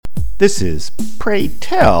This is Pray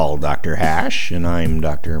Tell Dr. Hash, and I'm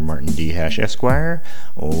Dr. Martin D. Hash, Esquire,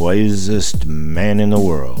 wisest man in the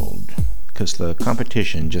world, 'cause the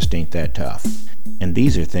competition just ain't that tough. And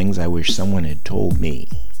these are things I wish someone had told me.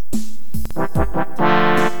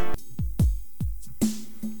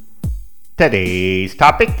 Today's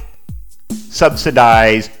topic: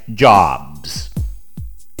 subsidize jobs.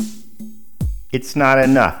 It's not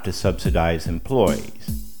enough to subsidize employees.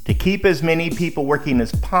 To keep as many people working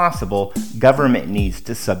as possible, government needs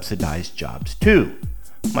to subsidize jobs too,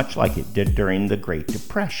 much like it did during the Great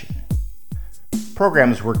Depression.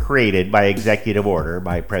 Programs were created by executive order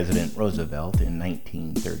by President Roosevelt in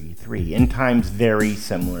 1933 in times very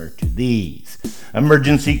similar to these: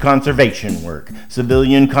 emergency conservation work,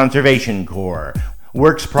 civilian conservation corps,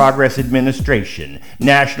 Works Progress Administration,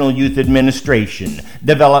 National Youth Administration,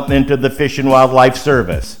 development of the Fish and Wildlife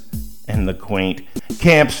Service, and the quaint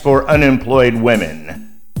camps for unemployed women.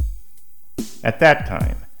 At that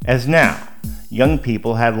time, as now, young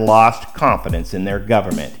people had lost confidence in their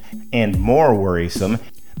government, and more worrisome,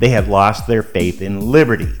 they had lost their faith in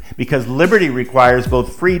liberty, because liberty requires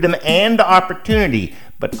both freedom and opportunity,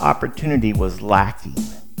 but opportunity was lacking.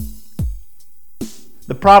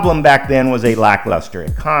 The problem back then was a lackluster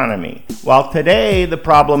economy, while today the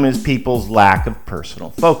problem is people's lack of personal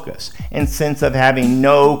focus and sense of having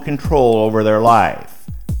no control over their life.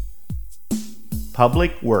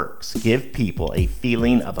 Public works give people a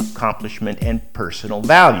feeling of accomplishment and personal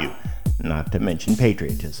value, not to mention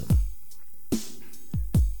patriotism.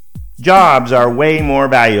 Jobs are way more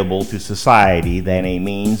valuable to society than a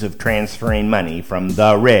means of transferring money from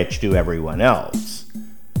the rich to everyone else.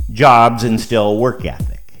 Jobs instill work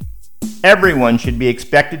ethic. Everyone should be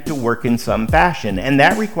expected to work in some fashion, and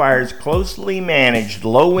that requires closely managed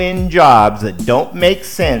low-end jobs that don't make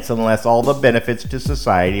sense unless all the benefits to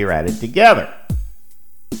society are added together.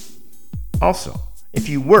 Also, if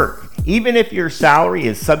you work, even if your salary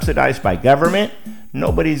is subsidized by government,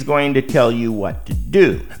 nobody's going to tell you what to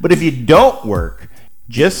do. But if you don't work,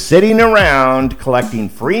 just sitting around collecting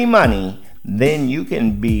free money, then you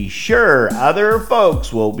can be sure other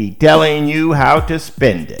folks will be telling you how to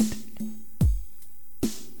spend it.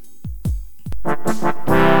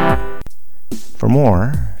 For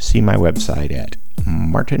more, see my website at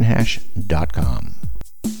martinhash.com.